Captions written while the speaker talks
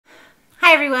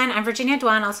Hi everyone, I'm Virginia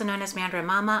Duan, also known as Mandarin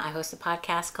Mama. I host a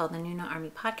podcast called the Nuno Army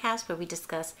Podcast where we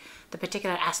discuss the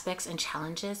particular aspects and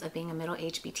challenges of being a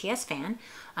middle-aged BTS fan.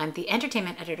 I'm the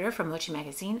entertainment editor for Mochi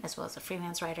Magazine, as well as a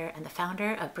freelance writer and the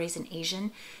founder of Brazen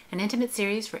Asian, an intimate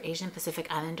series for Asian Pacific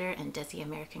Islander and Desi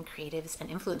American creatives and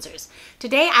influencers.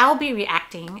 Today I'll be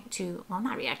reacting to, well,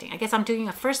 not reacting, I guess I'm doing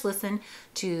a first listen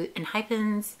to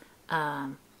ENHYPEN's,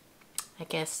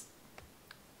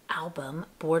 album,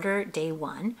 Border Day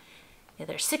 1. Yeah,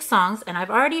 there's 6 songs, and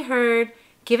I've already heard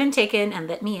Given Taken and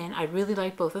Let Me In. I really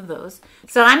like both of those.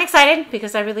 So I'm excited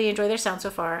because I really enjoy their sound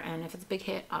so far, and if it's a big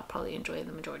hit, I'll probably enjoy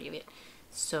the majority of it.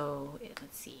 So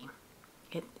let's see.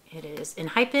 It is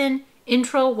ENHYPEN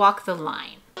Intro Walk the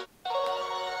Line. With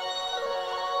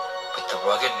the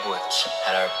rugged woods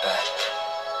at our back,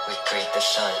 we greet the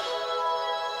sun.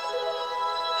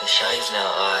 It shines in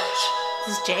our eyes.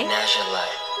 This is Jay? An azure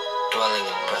light dwelling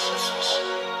in breathlessness.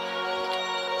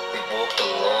 We walked a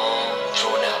long,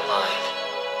 drawn-out line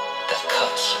that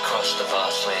cuts across the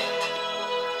vast land.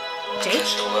 Jay?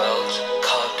 Because the world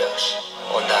carved us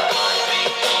on that line.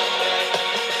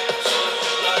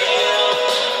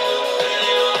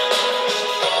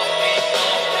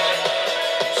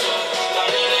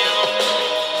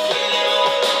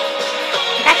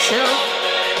 That's chill.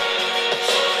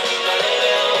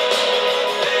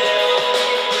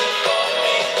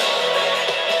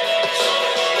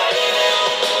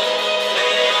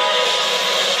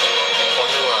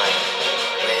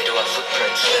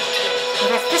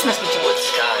 This must be Jay. What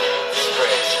sky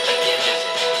spreads at the end of it.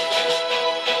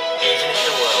 Even if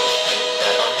the world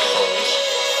that unfolds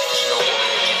is not what we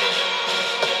are given.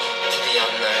 To the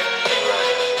unknown we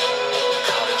ride,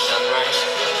 carving sunrise,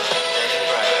 burning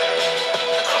bright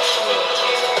across the world.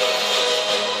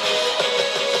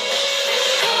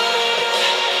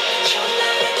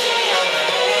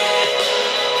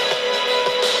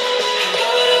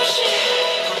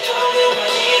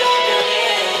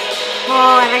 Oh,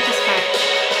 I like this part.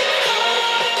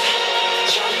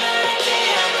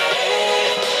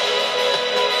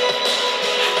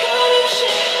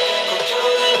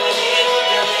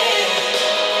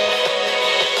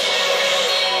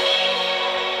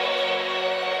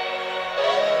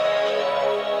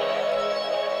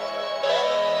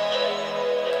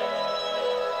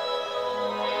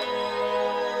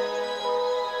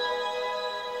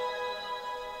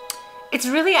 It's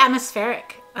really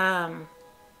atmospheric.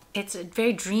 It's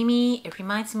very dreamy. It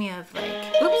reminds me of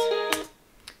like, oops.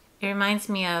 It reminds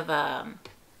me of,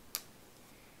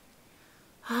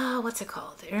 what's it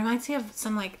called? It reminds me of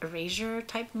some like Erasure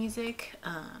type music.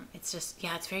 It's just,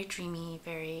 yeah, it's very dreamy,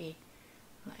 very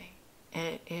like,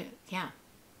 yeah.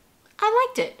 I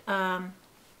liked it. I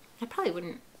probably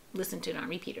wouldn't listen to it on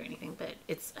repeat or anything, but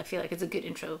I feel like it's a good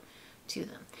intro to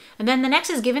them. And then the next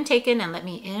is Given Taken and Let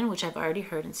Me In, which I've already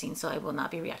heard and seen, so I will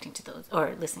not be reacting to those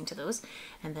or listening to those.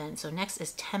 And then so next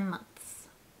is 10 Months.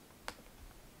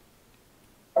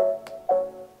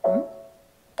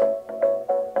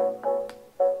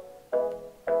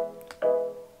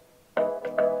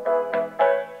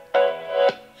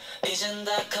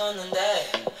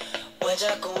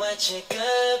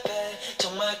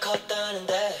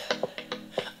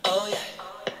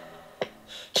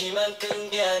 기만큼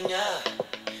게 아니야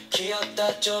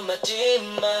기억다 좀 하지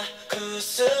마 그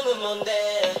숨은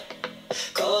뭔데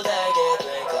고달게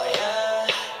될 거야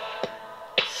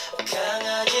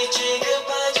강아지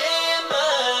취급하지 마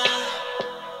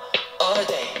all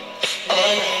day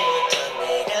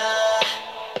내일부터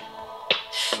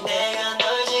내가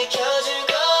널 지켜줄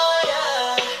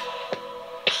거야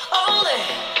all day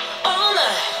all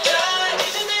night 자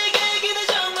이제 내게 기대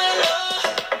정말로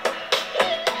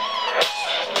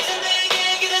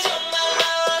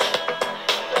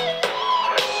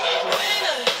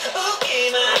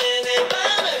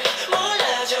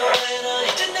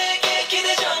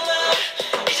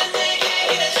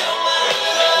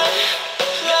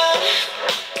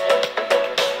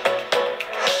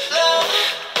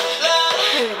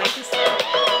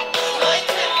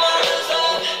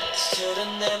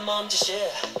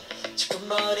지금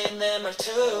머린 내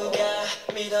말투가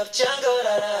미덥지 않은 걸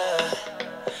알아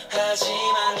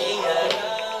하지만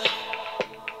이해하려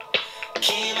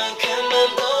기만큼만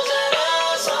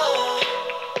모자라서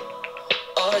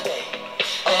all day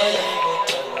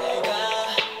내일부터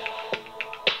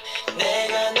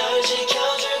내가 널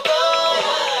지켜줄 거야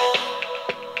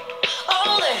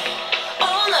all day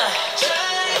all night 자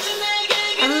이제 내게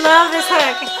I love this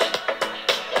hook.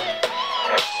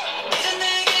 이제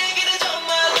내게 기대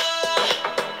정말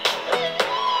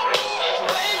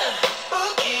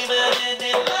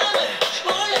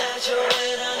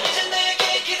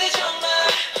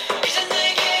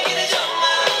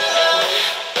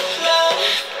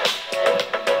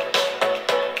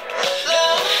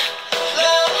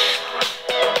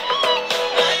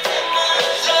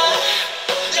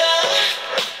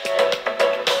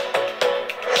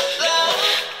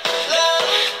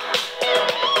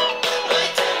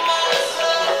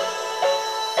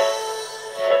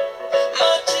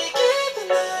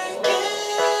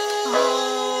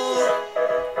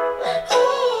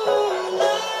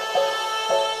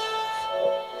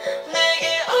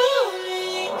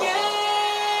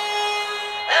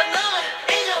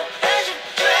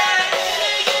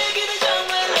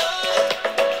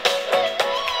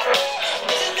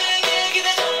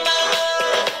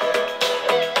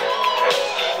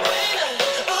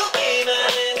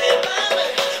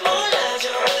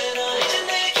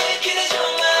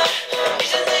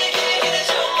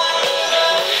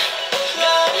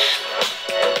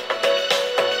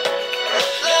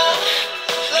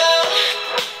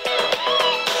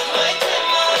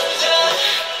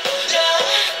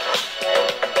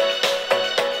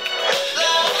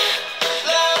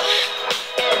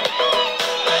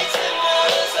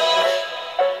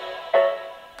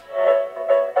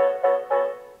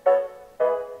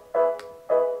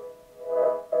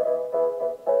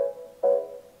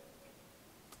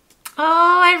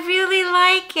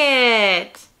like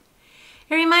it.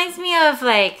 It reminds me of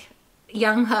like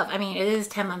young love. I mean, it is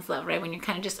 10 months love, right? When you're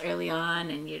kind of just early on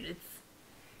and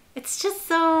it's just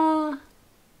so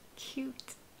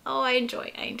cute. Oh, I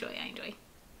enjoy. I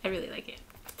really like it.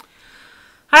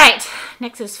 All right,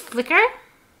 next is Flicker.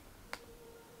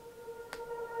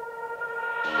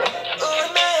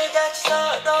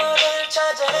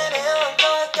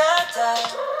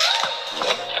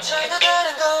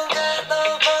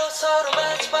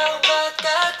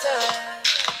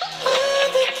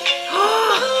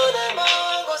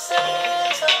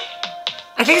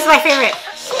 I think it's my favorite.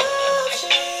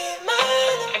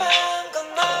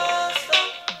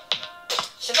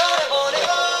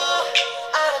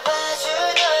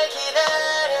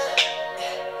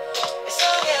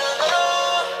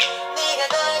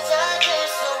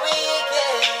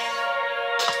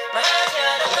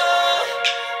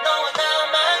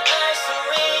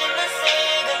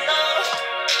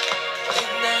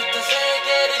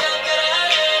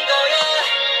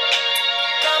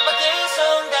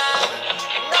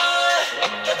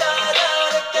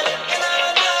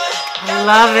 I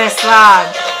love this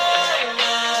song.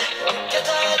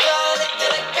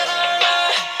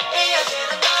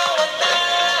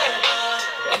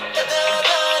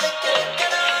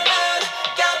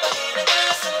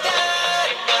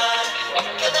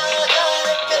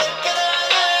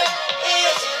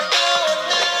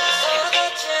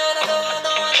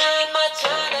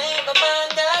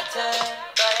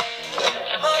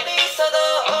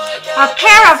 A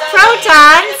pair of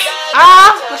protons.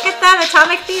 Oh, look at that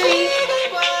atomic theory.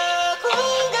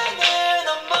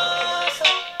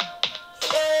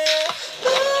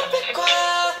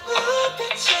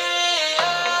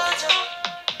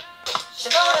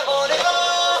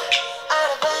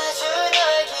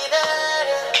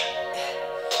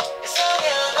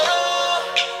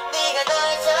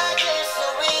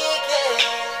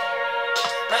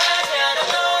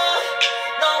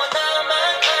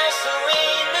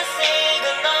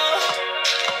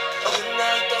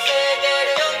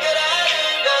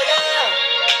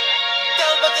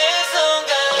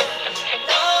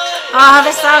 Oh,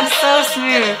 this song's so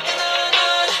smooth.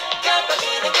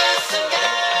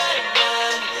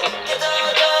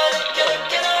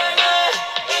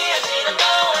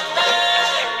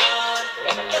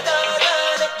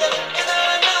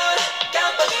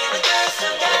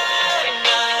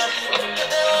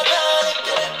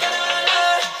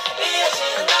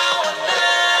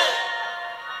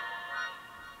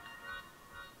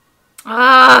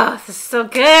 Oh, this is so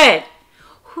good.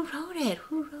 Who wrote it?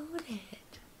 Who wrote it?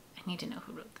 I need to know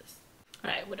who wrote this.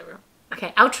 Alright, whatever.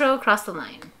 Okay, outro, cross the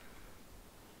line.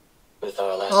 With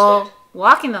our last bit,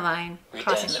 walking the line, we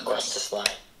crossing dance the line. across this line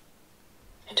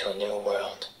into a new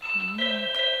world.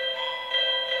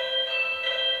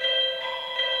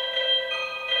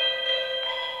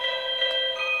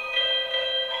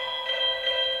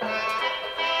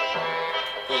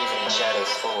 Evening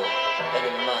shadows fall, and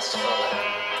it must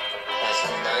follow. As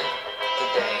the night, the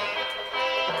day,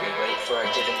 we wait for our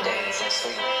given days and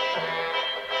sleep.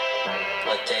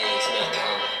 What days may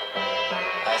come,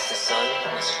 as the sun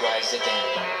must rise again.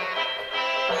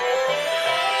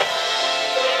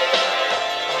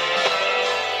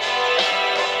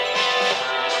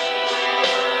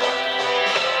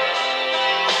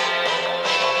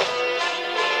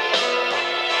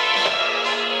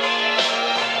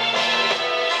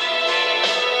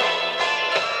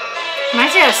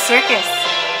 Reminds me of a circus.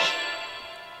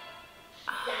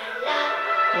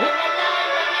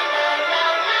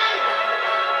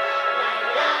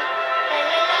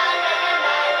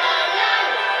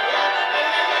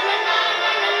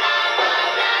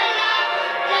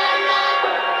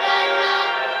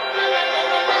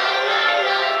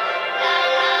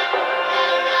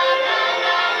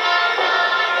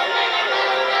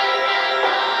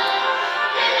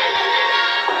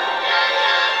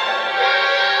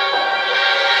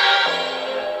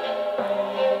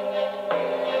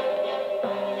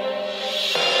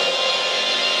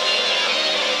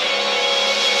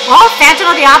 Oh, Phantom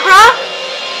of the Opera?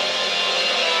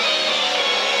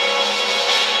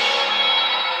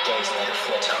 Days like a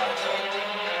flit carnival,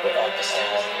 where all the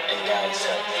stars and guides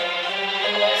help.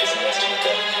 And life is a mystery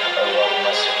death, a world we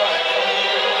must survive.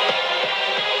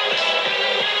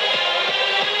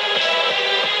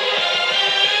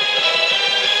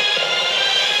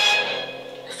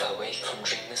 If I wake from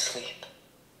dreamless sleep,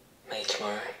 may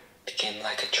tomorrow begin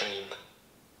like a dream.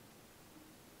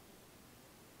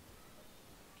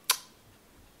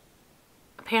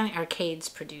 Apparently Arcades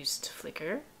produced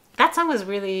Flicker. That song was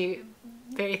really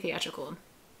very theatrical.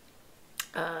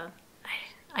 I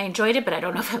I enjoyed it, but I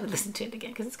don't know if I would listen to it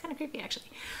again because it's kind of creepy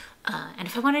actually. And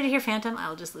if I wanted to hear Phantom,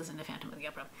 I'll just listen to Phantom of the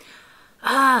Opera.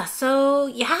 So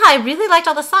yeah, I really liked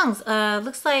all the songs.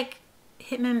 Looks like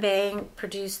Hitman Bang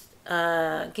produced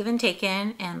Give and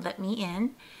Taken and Let Me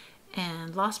In,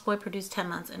 and Lost Boy produced 10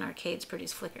 Months, and Arcades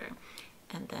produced Flicker,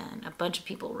 and then a bunch of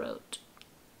people wrote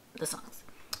the songs.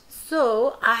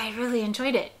 So I really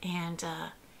enjoyed it, and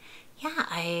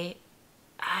yeah,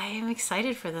 I'm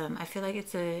excited for them. I feel like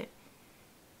it's I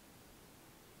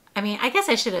mean, I guess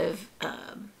I should have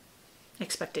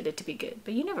expected it to be good,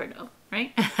 but you never know,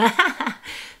 right? But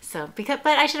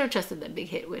I should have trusted that Big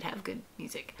Hit would have good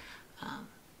music.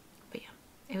 But yeah,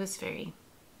 it was very,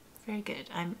 very good.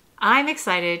 I'm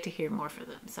excited to hear more for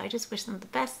them. So I just wish them the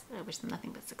best. I wish them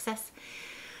nothing but success.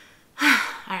 All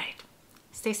right.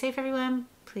 Stay safe, everyone.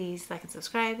 Please like and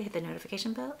subscribe, hit the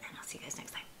notification bell, and I'll see you guys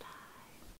next time.